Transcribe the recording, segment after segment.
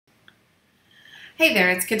Hey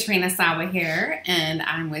there, it's Katrina Sawa here, and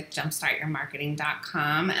I'm with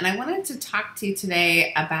jumpstartyourmarketing.com, and I wanted to talk to you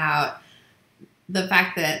today about the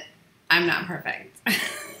fact that I'm not perfect.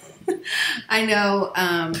 I know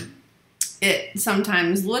it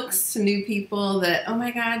sometimes looks to new people that, oh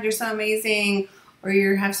my God, you're so amazing, or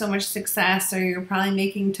you have so much success, or you're probably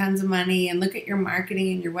making tons of money, and look at your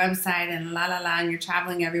marketing and your website, and la la la, and you're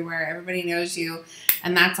traveling everywhere, everybody knows you,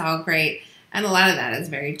 and that's all great. And a lot of that is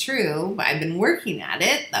very true. But I've been working at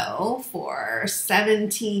it, though, for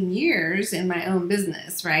 17 years in my own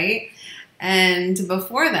business, right? And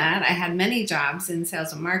before that, I had many jobs in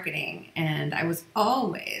sales and marketing, and I was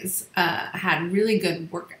always had really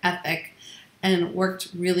good work ethic and worked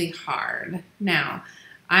really hard. Now,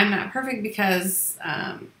 I'm not perfect because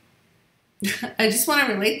I just want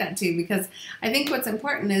to relate that to you, because I think what's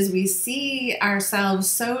important is we see ourselves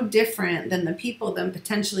so different than the people that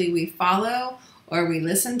potentially we follow or we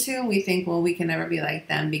listen to. We think, well, we can never be like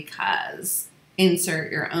them because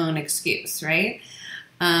insert your own excuse, right?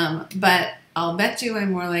 But I'll bet you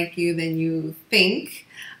I'm more like you than you think.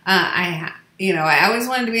 I always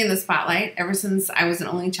wanted to be in the spotlight ever since I was an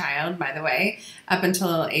only child, by the way, up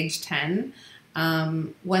until age 10.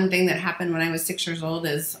 One thing that happened when I was 6 years old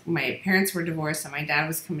is my parents were divorced and my dad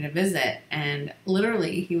was coming to visit, and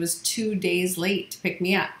literally he was 2 days late to pick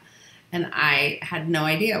me up, and I had no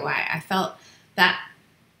idea why. I felt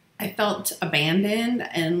abandoned,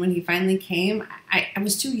 and when he finally came, I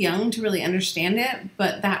was too young to really understand it,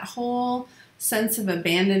 but that whole sense of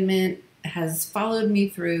abandonment has followed me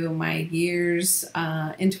through my years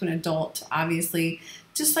into an adult, obviously,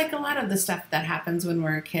 just like a lot of the stuff that happens when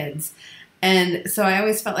we're kids. And so I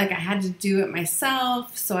always felt like I had to do it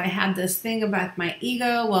myself. So I had this thing about my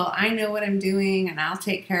ego. Well, I know what I'm doing and I'll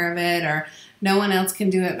take care of it, or no one else can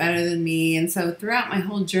do it better than me. And so throughout my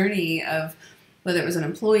whole journey of whether it was an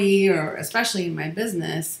employee or especially in my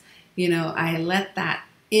business, I let that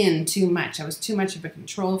in too much. I was too much of a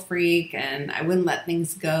control freak, and I wouldn't let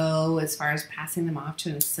things go as far as passing them off to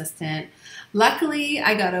an assistant. Luckily,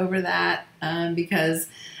 I got over that because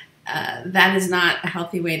that is not a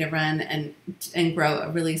healthy way to run and grow a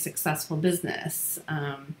really successful business.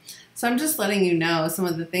 So I'm just letting you know some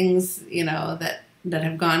of the things, that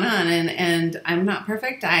have gone on, and I'm not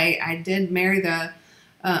perfect. I did marry a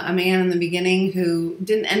man in the beginning who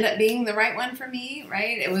didn't end up being the right one for me,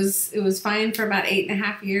 right? It was fine for about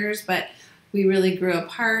 8.5 years, but we really grew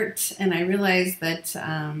apart, and I realized that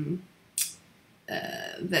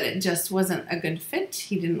that it just wasn't a good fit.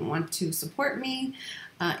 He didn't want to support me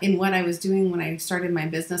in what I was doing when I started my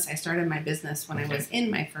business. I started my business when I was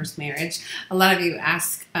in my first marriage. A lot of you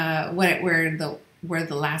ask where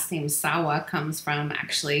the last name Sawa comes from,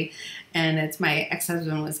 actually, and it's my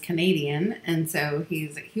ex-husband was Canadian, and so he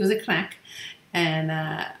was a Kanak, and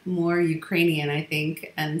more Ukrainian, I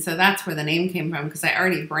think, and so that's where the name came from, because I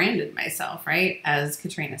already branded myself, right, as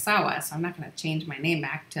Katrina Sawa, so I'm not going to change my name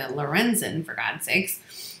back to Lorenzen, for God's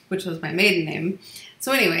sakes, which was my maiden name.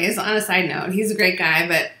 So anyways, on a side note, he's a great guy,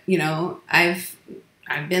 but I've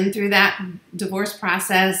been through that divorce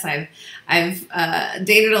process. I've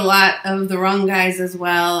dated a lot of the wrong guys as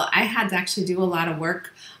well. I had to actually do a lot of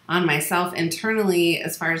work on myself internally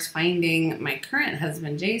as far as finding my current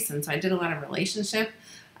husband, Jason. So I did a lot of relationship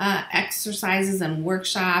exercises and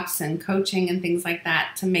workshops and coaching and things like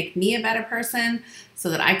that to make me a better person, so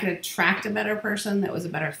that I could attract a better person that was a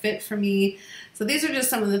better fit for me. So these are just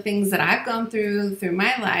some of the things that I've gone through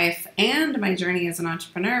my life and my journey as an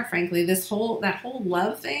entrepreneur, frankly. That whole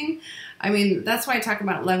love thing, I mean, that's why I talk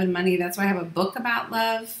about love and money. That's why I have a book about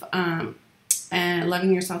love and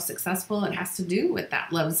loving yourself successful. It has to do with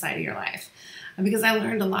that love side of your life, because I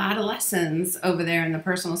learned a lot of lessons over there in the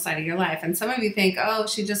personal side of your life. And some of you think, oh,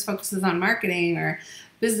 she just focuses on marketing or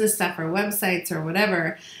business stuff or websites or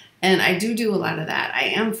whatever. And I do a lot of that. I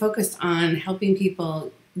am focused on helping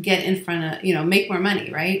people get in front of, make more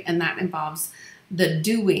money, right? And that involves the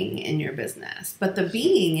doing in your business. But the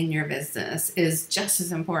being in your business is just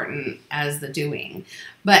as important as the doing.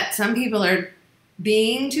 But some people are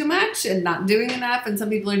being too much and not doing enough, and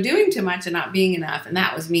some people are doing too much and not being enough. And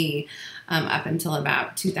that was me up until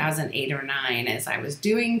about 2008 or 9, as I was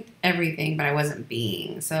doing everything, but I wasn't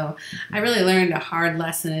being. So I really learned a hard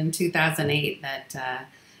lesson in 2008 that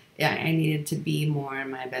I needed to be more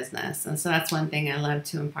in my business. And so that's one thing I love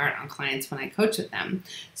to impart on clients when I coach with them.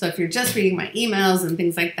 So if you're just reading my emails and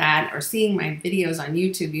things like that, or seeing my videos on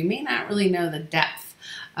YouTube, you may not really know the depth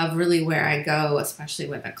of really where I go, especially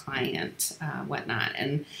with a client, whatnot,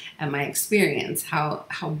 and my experience, how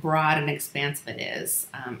broad and expansive it is.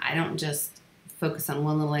 I don't just focus on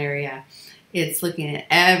one little area. It's looking at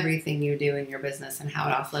everything you do in your business and how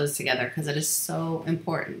it all flows together, because it is so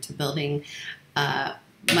important to building a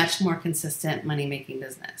much more consistent money-making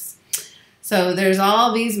business. So there's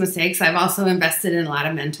all these mistakes. I've also invested in a lot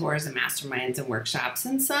of mentors and masterminds and workshops,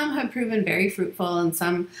 and some have proven very fruitful,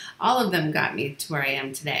 and all of them got me to where I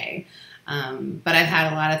am today. But I've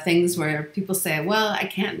had a lot of things where people say, well, I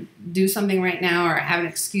can't do something right now, or I have an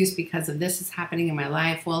excuse because of this is happening in my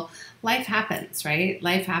life. Well, life happens, right?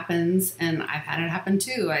 Life happens, and I've had it happen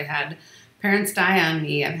too. I had parents die on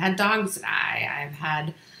me. I've had dogs die. I've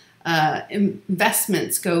had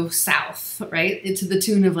investments go south, right? To the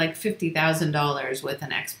tune of like $50,000 with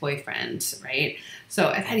an ex-boyfriend, right? So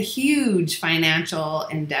I've had huge financial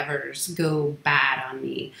endeavors go bad on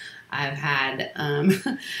me. I've had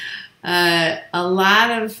a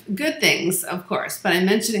lot of good things, of course, but I'm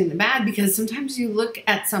mentioning the bad because sometimes you look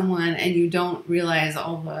at someone and you don't realize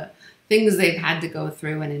all the things they've had to go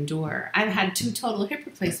through and endure. I've had 2 total hip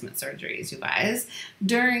replacement surgeries, you guys,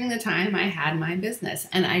 during the time I had my business,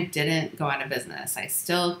 and I didn't go out of business. I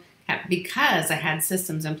still kept, because I had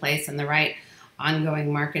systems in place and the right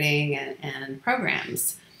ongoing marketing and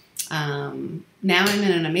programs. Now I'm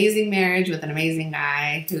in an amazing marriage with an amazing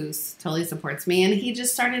guy who totally supports me, and he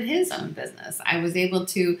just started his own business.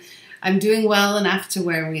 I'm doing well enough to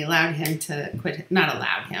where we allowed him to quit, not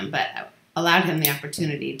allowed him, but allowed him the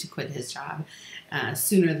opportunity to quit his job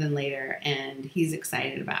sooner than later, and he's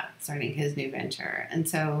excited about starting his new venture. And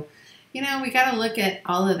so, you know, we got to look at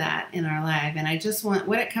all of that in our life, and I just want,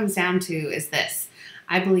 what it comes down to is this.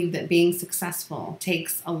 I believe that being successful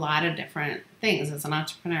takes a lot of different things as an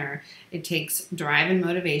entrepreneur. It takes drive and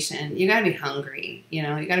motivation. You got to be hungry. You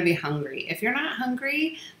know, you got to be hungry. If you're not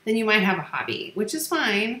hungry, then you might have a hobby, which is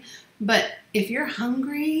fine. But if you're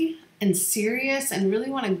hungry and serious and really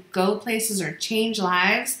want to go places or change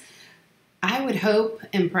lives, I would hope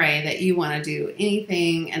and pray that you want to do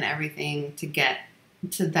anything and everything to get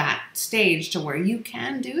to that stage to where you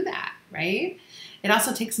can do that, right? It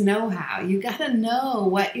also takes know-how. You got to know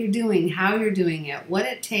what you're doing, how you're doing it, what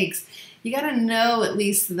it takes. You got to know at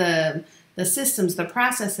least the systems, the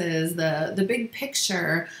processes, the big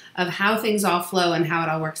picture of how things all flow and how it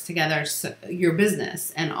all works together, so your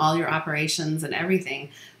business and all your operations and everything,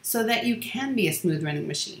 so that you can be a smooth running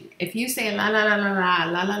machine. If you say la la la la la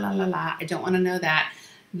la la la la la, I don't want to know that,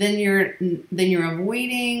 then you're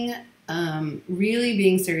avoiding really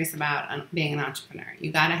being serious about being an entrepreneur.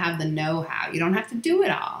 You got to have the know-how. You don't have to do it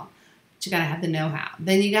all, but you got to have the know-how.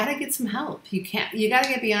 Then you got to get some help. You got to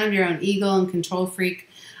get beyond your own ego and control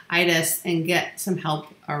freak-itis and get some help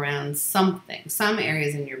around some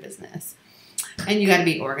areas in your business. And you got to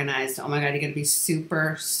be organized. Oh my God, you got to be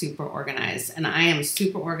super, super organized. And I am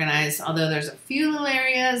super organized, although there's a few little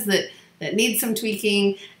areas that need some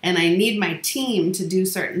tweaking, and I need my team to do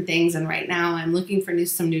certain things. And right now I'm looking for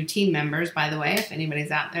some new team members, by the way. If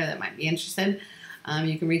anybody's out there that might be interested,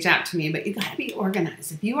 you can reach out to me. But you got to be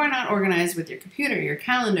organized. If you are not organized with your computer, your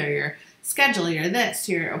calendar, your schedule, your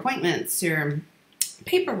appointments, your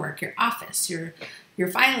paperwork, your office, your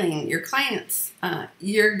filing, your clients,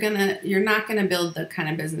 you're not gonna build the kind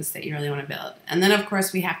of business that you really want to build. And then of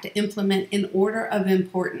course we have to implement in order of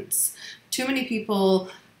importance. Too many people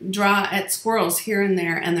draw at squirrels here and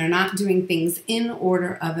there, and they're not doing things in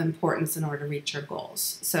order of importance in order to reach your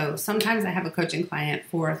goals. So sometimes I have a coaching client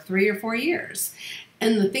for 3 or 4 years,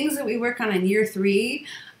 and the things that we work on in year 3,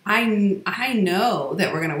 I know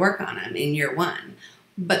that we're going to work on them in year 1,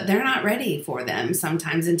 but they're not ready for them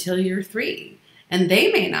sometimes until year 3, and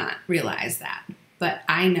they may not realize that. But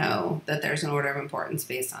I know that there's an order of importance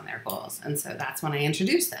based on their goals, and so that's when I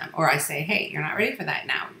introduce them, or I say, hey, you're not ready for that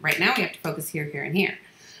now. Right now we have to focus here, here, and here.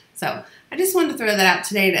 So I just wanted to throw that out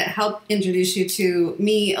today to help introduce you to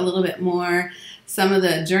me a little bit more, some of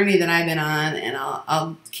the journey that I've been on, and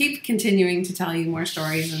I'll keep continuing to tell you more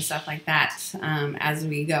stories and stuff like that as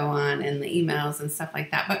we go on in the emails and stuff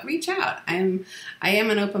like that. But reach out. I am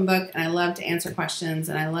an open book, and I love to answer questions,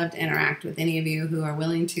 and I love to interact with any of you who are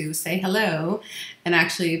willing to say hello and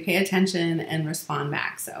actually pay attention and respond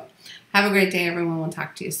back. So have a great day, everyone. We'll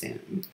talk to you soon.